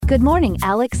Good morning,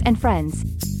 Alex and friends.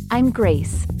 I'm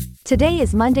Grace. Today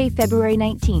is Monday, February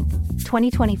 19th,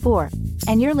 2024,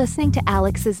 and you're listening to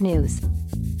Alex's News.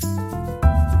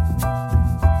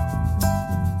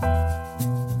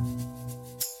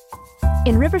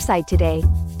 In Riverside today,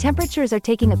 temperatures are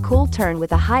taking a cool turn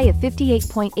with a high of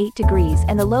 58.8 degrees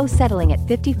and the low settling at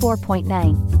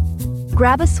 54.9.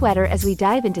 Grab a sweater as we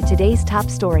dive into today's top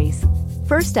stories.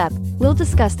 First up, we'll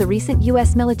discuss the recent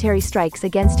U.S. military strikes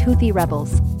against Houthi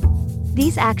rebels.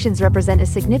 These actions represent a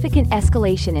significant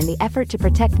escalation in the effort to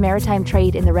protect maritime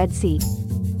trade in the Red Sea.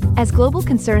 As global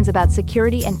concerns about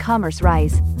security and commerce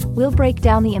rise, we'll break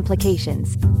down the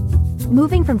implications.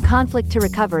 Moving from conflict to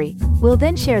recovery, we'll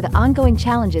then share the ongoing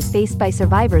challenges faced by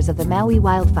survivors of the Maui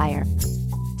Wildfire.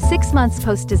 6 months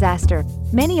post-disaster,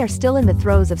 many are still in the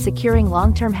throes of securing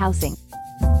long-term housing.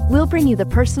 We'll bring you the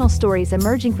personal stories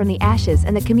emerging from the ashes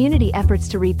and the community efforts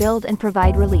to rebuild and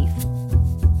provide relief.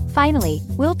 Finally,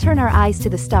 we'll turn our eyes to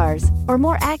the stars, or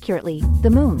more accurately, the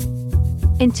moon.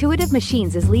 Intuitive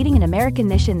Machines is leading an American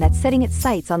mission that's setting its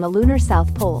sights on the lunar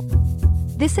South Pole.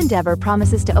 This endeavor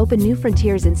promises to open new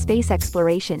frontiers in space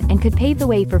exploration and could pave the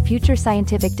way for future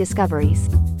scientific discoveries.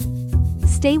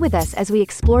 Stay with us as we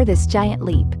explore this giant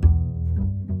leap.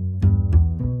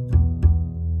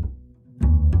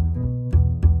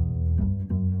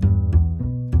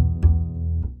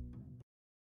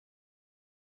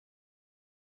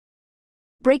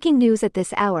 Breaking news at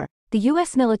this hour, the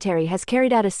U.S. military has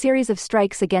carried out a series of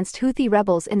strikes against Houthi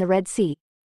rebels in the Red Sea.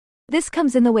 This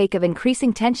comes in the wake of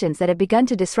increasing tensions that have begun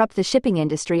to disrupt the shipping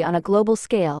industry on a global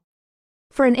scale.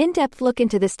 For an in-depth look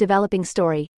into this developing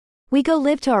story, we go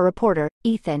live to our reporter,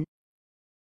 Ethan.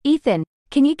 Ethan,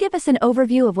 can you give us an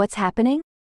overview of what's happening?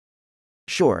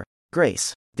 Sure,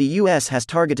 Grace. The U.S. has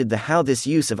targeted the Houthis'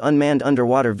 use of unmanned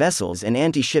underwater vessels and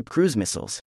anti-ship cruise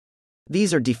missiles.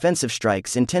 These are defensive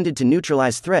strikes intended to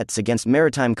neutralize threats against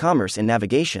maritime commerce and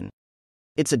navigation.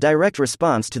 It's a direct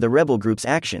response to the rebel group's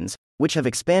actions, which have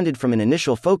expanded from an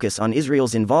initial focus on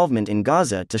Israel's involvement in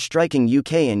Gaza to striking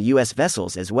UK and US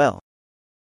vessels as well.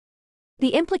 The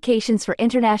implications for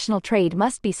international trade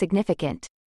must be significant.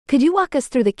 Could you walk us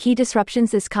through the key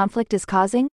disruptions this conflict is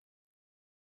causing?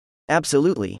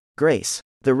 Absolutely, Grace.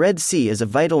 The Red Sea is a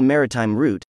vital maritime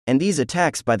route, and these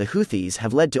attacks by the Houthis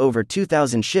have led to over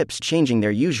 2,000 ships changing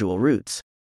their usual routes.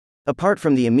 Apart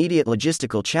from the immediate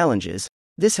logistical challenges,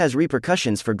 this has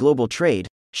repercussions for global trade.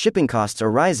 Shipping costs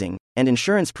are rising, and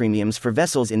insurance premiums for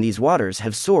vessels in these waters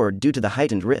have soared due to the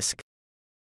heightened risk.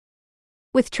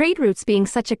 With trade routes being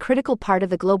such a critical part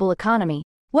of the global economy,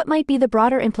 what might be the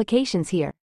broader implications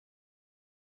here?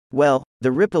 Well,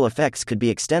 the ripple effects could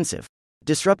be extensive.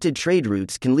 Disrupted trade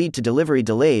routes can lead to delivery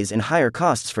delays and higher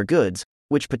costs for goods,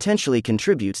 which potentially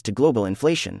contributes to global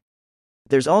inflation.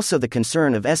 There's also the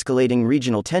concern of escalating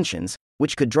regional tensions,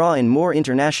 which could draw in more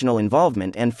international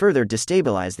involvement and further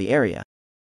destabilize the area.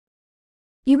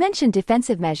 You mentioned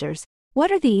defensive measures. What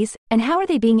are these, and how are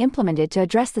they being implemented to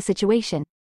address the situation?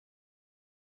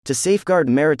 To safeguard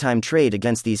maritime trade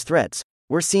against these threats,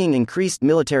 we're seeing increased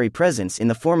military presence in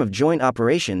the form of joint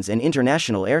operations and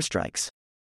international airstrikes.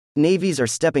 Navies are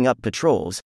stepping up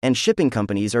patrols, and shipping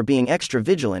companies are being extra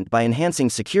vigilant by enhancing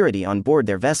security on board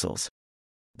their vessels.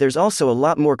 There's also a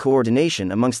lot more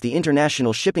coordination amongst the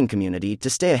international shipping community to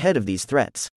stay ahead of these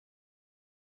threats.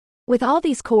 With all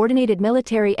these coordinated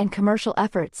military and commercial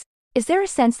efforts, is there a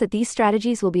sense that these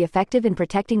strategies will be effective in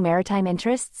protecting maritime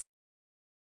interests?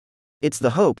 It's the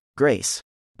hope, Grace.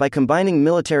 By combining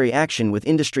military action with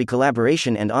industry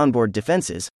collaboration and onboard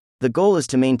defenses, the goal is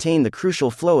to maintain the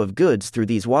crucial flow of goods through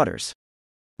these waters.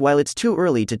 While it's too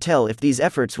early to tell if these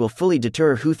efforts will fully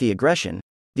deter Houthi aggression,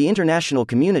 the international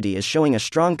community is showing a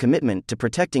strong commitment to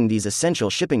protecting these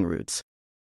essential shipping routes.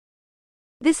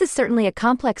 This is certainly a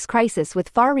complex crisis with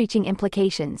far-reaching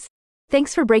implications.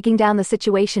 Thanks for breaking down the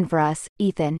situation for us,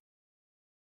 Ethan.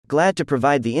 Glad to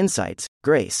provide the insights,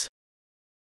 Grace.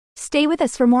 Stay with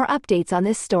us for more updates on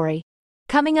this story.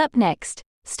 Coming up next,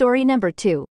 story number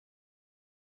 2.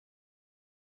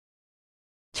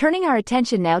 Turning our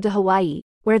attention now to Hawaii,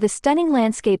 where the stunning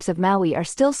landscapes of Maui are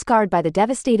still scarred by the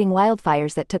devastating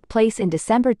wildfires that took place in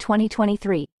December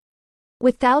 2023.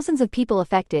 With thousands of people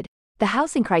affected, the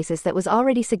housing crisis that was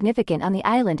already significant on the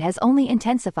island has only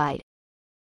intensified.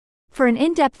 For an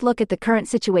in-depth look at the current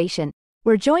situation,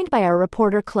 we're joined by our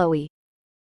reporter Chloe.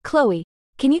 Chloe,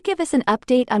 can you give us an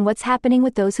update on what's happening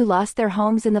with those who lost their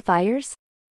homes in the fires?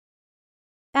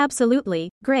 Absolutely,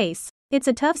 Grace. It's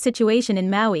a tough situation in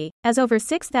Maui, as over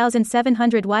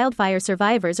 6,700 wildfire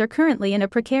survivors are currently in a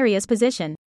precarious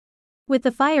position. With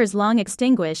the fires long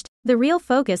extinguished, the real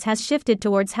focus has shifted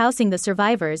towards housing the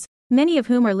survivors, many of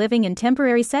whom are living in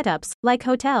temporary setups, like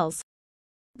hotels.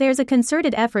 There's a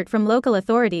concerted effort from local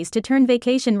authorities to turn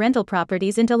vacation rental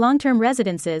properties into long-term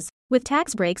residences, with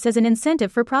tax breaks as an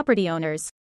incentive for property owners.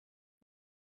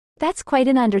 That's quite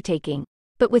an undertaking.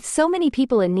 But with so many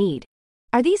people in need,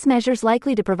 are these measures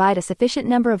likely to provide a sufficient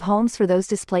number of homes for those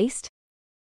displaced?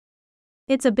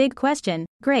 It's a big question,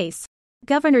 Grace.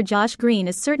 Governor Josh Green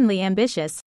is certainly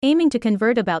ambitious, aiming to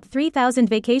convert about 3,000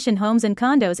 vacation homes and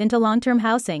condos into long-term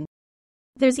housing.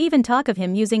 There's even talk of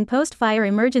him using post-fire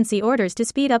emergency orders to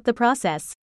speed up the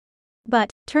process. But,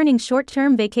 turning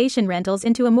short-term vacation rentals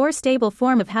into a more stable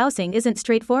form of housing isn't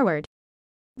straightforward.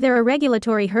 There are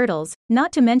regulatory hurdles,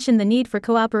 not to mention the need for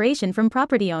cooperation from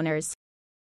property owners.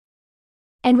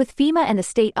 And with FEMA and the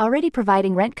state already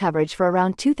providing rent coverage for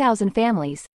around 2,000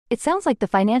 families, it sounds like the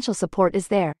financial support is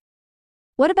there.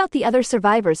 What about the other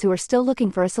survivors who are still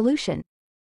looking for a solution?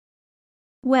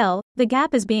 Well, the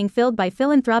gap is being filled by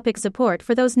philanthropic support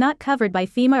for those not covered by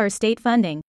FEMA or state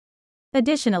funding.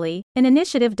 Additionally, an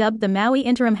initiative dubbed the Maui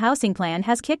Interim Housing Plan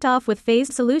has kicked off with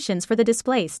phased solutions for the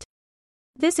displaced.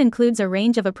 This includes a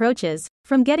range of approaches,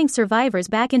 from getting survivors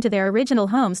back into their original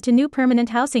homes to new permanent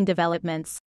housing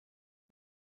developments.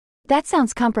 That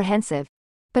sounds comprehensive,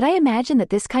 but I imagine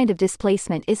that this kind of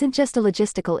displacement isn't just a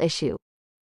logistical issue.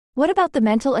 What about the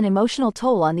mental and emotional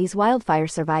toll on these wildfire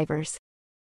survivors?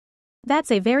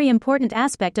 That's a very important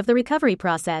aspect of the recovery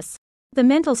process. The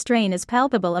mental strain is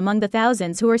palpable among the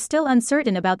thousands who are still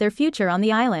uncertain about their future on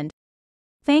the island.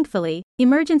 Thankfully,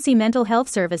 emergency mental health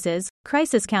services,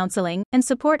 crisis counseling, and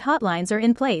support hotlines are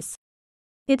in place.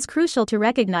 It's crucial to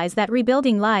recognize that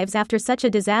rebuilding lives after such a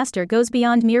disaster goes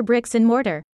beyond mere bricks and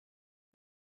mortar.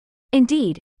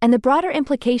 Indeed, and the broader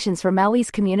implications for Maui's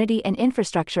community and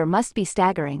infrastructure must be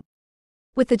staggering.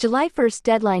 With the July 1st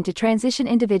deadline to transition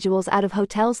individuals out of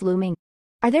hotels looming,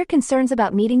 are there concerns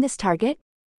about meeting this target?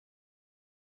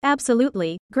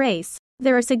 Absolutely, Grace.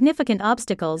 There are significant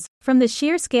obstacles, from the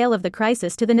sheer scale of the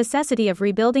crisis to the necessity of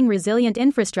rebuilding resilient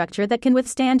infrastructure that can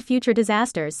withstand future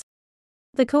disasters.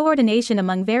 The coordination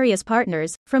among various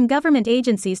partners, from government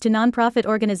agencies to nonprofit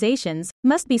organizations,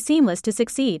 must be seamless to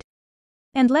succeed.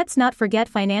 And let's not forget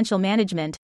financial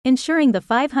management. Ensuring the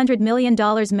 $500 million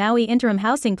Maui Interim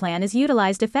Housing Plan is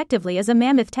utilized effectively is a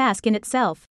mammoth task in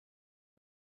itself.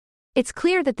 It's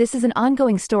clear that this is an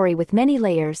ongoing story with many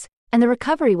layers, and the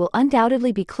recovery will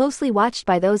undoubtedly be closely watched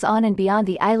by those on and beyond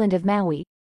the island of Maui.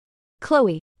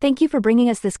 Chloe, thank you for bringing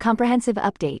us this comprehensive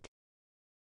update.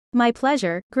 My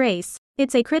pleasure, Grace.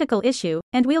 It's a critical issue,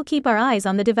 and we'll keep our eyes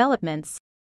on the developments.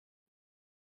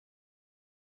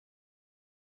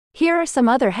 Here are some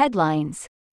other headlines.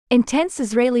 Intense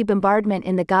Israeli bombardment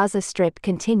in the Gaza Strip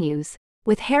continues,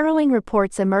 with harrowing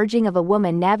reports emerging of a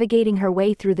woman navigating her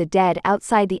way through the dead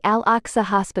outside the Al-Aqsa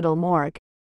hospital morgue,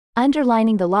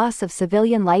 underlining the loss of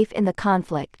civilian life in the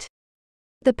conflict.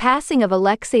 The passing of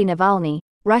Alexei Navalny,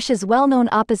 Russia's well-known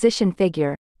opposition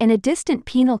figure, in a distant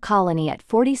penal colony at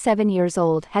 47 years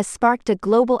old has sparked a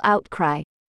global outcry,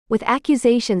 with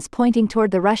accusations pointing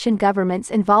toward the Russian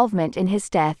government's involvement in his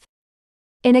death.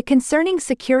 In a concerning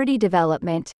security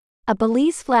development, a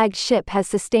Belize-flagged ship has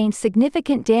sustained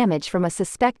significant damage from a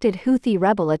suspected Houthi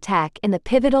rebel attack in the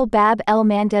pivotal Bab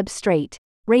el-Mandeb Strait,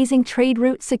 raising trade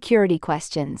route security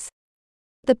questions.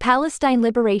 The Palestine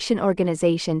Liberation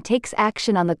Organization takes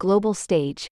action on the global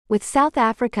stage, with South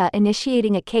Africa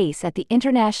initiating a case at the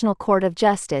International Court of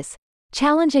Justice,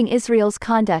 challenging Israel's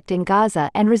conduct in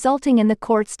Gaza and resulting in the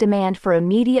court's demand for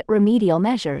immediate remedial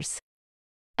measures.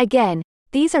 Again,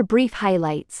 these are brief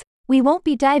highlights. We won't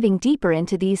be diving deeper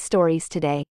into these stories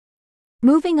today.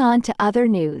 Moving on to other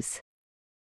news.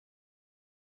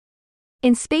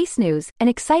 In space news, an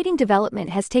exciting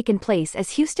development has taken place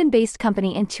as Houston-based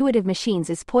company Intuitive Machines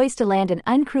is poised to land an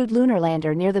uncrewed lunar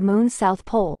lander near the moon's south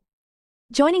pole.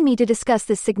 Joining me to discuss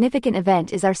this significant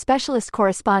event is our specialist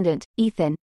correspondent,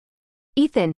 Ethan.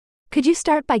 Ethan, could you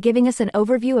start by giving us an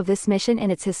overview of this mission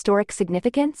and its historic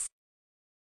significance?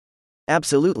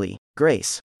 Absolutely,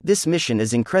 Grace. This mission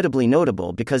is incredibly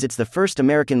notable because it's the first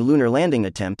American lunar landing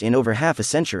attempt in over half a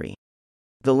century.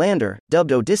 The lander,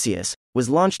 dubbed Odysseus, was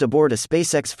launched aboard a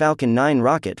SpaceX Falcon 9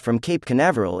 rocket from Cape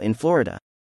Canaveral in Florida.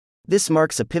 This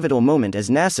marks a pivotal moment as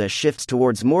NASA shifts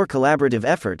towards more collaborative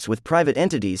efforts with private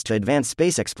entities to advance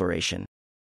space exploration.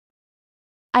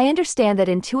 I understand that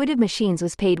Intuitive Machines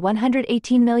was paid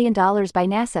 $118 million by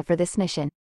NASA for this mission.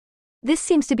 This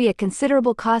seems to be a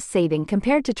considerable cost saving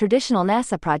compared to traditional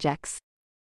NASA projects.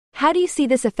 How do you see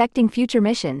this affecting future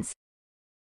missions?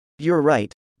 You're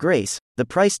right, Grace. The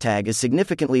price tag is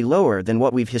significantly lower than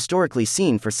what we've historically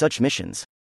seen for such missions.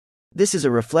 This is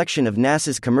a reflection of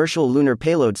NASA's Commercial Lunar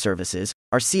Payload Services,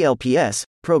 or CLPS,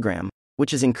 program,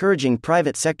 which is encouraging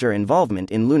private sector involvement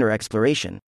in lunar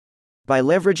exploration. By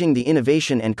leveraging the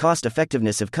innovation and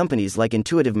cost-effectiveness of companies like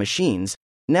Intuitive Machines,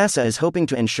 NASA is hoping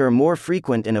to ensure more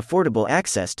frequent and affordable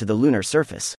access to the lunar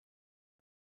surface.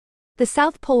 The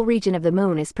South Pole region of the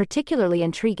Moon is particularly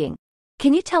intriguing.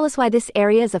 Can you tell us why this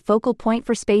area is a focal point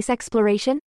for space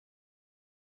exploration?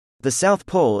 The South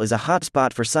Pole is a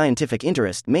hotspot for scientific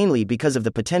interest mainly because of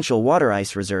the potential water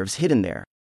ice reserves hidden there.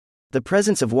 The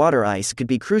presence of water ice could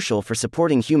be crucial for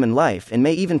supporting human life and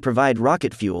may even provide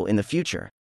rocket fuel in the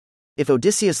future. If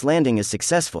Odysseus landing is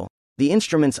successful, the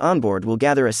instruments on board will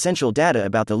gather essential data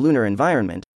about the lunar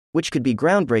environment, which could be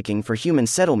groundbreaking for human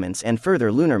settlements and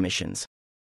further lunar missions.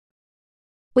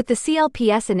 With the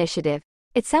CLPS initiative,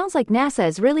 it sounds like NASA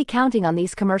is really counting on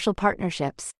these commercial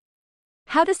partnerships.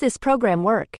 How does this program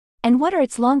work, and what are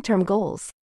its long-term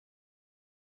goals?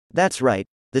 That's right.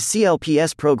 The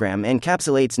CLPS program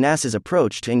encapsulates NASA's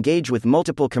approach to engage with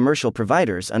multiple commercial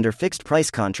providers under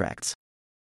fixed-price contracts.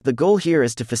 The goal here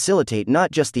is to facilitate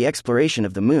not just the exploration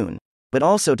of the Moon, but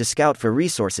also to scout for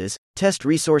resources, test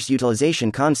resource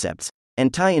utilization concepts,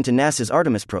 and tie into NASA's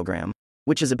Artemis program,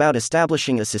 which is about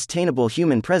establishing a sustainable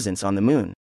human presence on the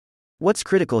Moon. What's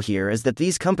critical here is that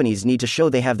these companies need to show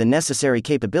they have the necessary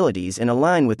capabilities and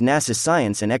align with NASA's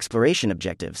science and exploration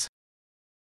objectives.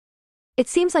 It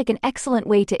seems like an excellent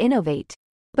way to innovate.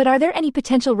 But are there any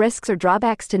potential risks or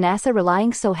drawbacks to NASA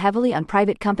relying so heavily on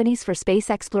private companies for space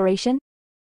exploration?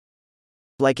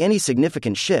 Like any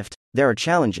significant shift, there are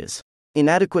challenges.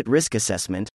 Inadequate risk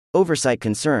assessment, oversight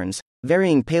concerns,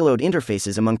 varying payload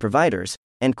interfaces among providers,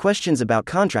 and questions about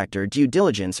contractor due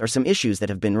diligence are some issues that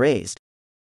have been raised.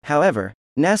 However,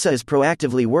 NASA is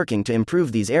proactively working to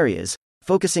improve these areas,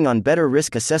 focusing on better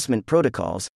risk assessment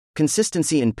protocols,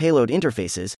 consistency in payload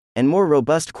interfaces, and more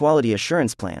robust quality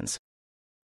assurance plans.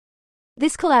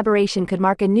 This collaboration could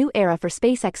mark a new era for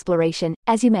space exploration,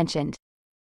 as you mentioned.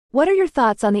 What are your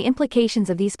thoughts on the implications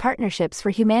of these partnerships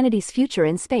for humanity's future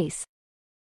in space?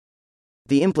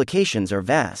 The implications are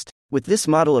vast. With this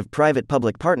model of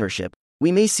private-public partnership,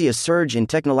 we may see a surge in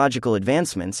technological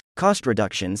advancements, cost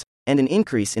reductions, and an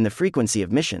increase in the frequency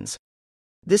of missions.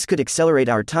 This could accelerate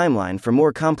our timeline for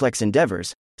more complex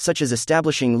endeavors, such as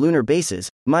establishing lunar bases,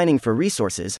 mining for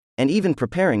resources, and even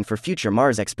preparing for future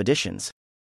Mars expeditions.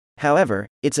 However,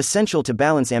 it's essential to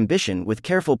balance ambition with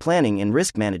careful planning and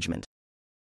risk management.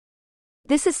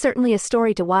 This is certainly a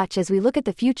story to watch as we look at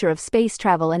the future of space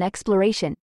travel and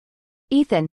exploration.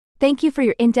 Ethan, thank you for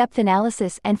your in-depth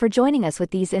analysis and for joining us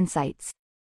with these insights.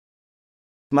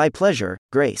 My pleasure,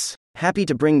 Grace. Happy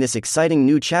to bring this exciting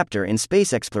new chapter in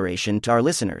space exploration to our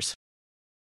listeners.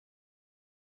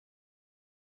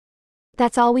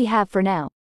 That's all we have for now.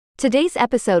 Today's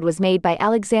episode was made by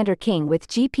Alexander King with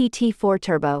GPT-4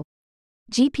 Turbo,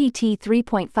 GPT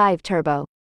 3.5 Turbo,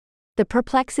 the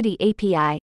Perplexity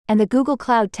API, and the Google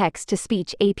Cloud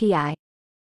Text-to-Speech API.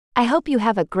 I hope you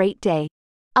have a great day.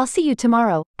 I'll see you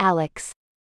tomorrow, Alex.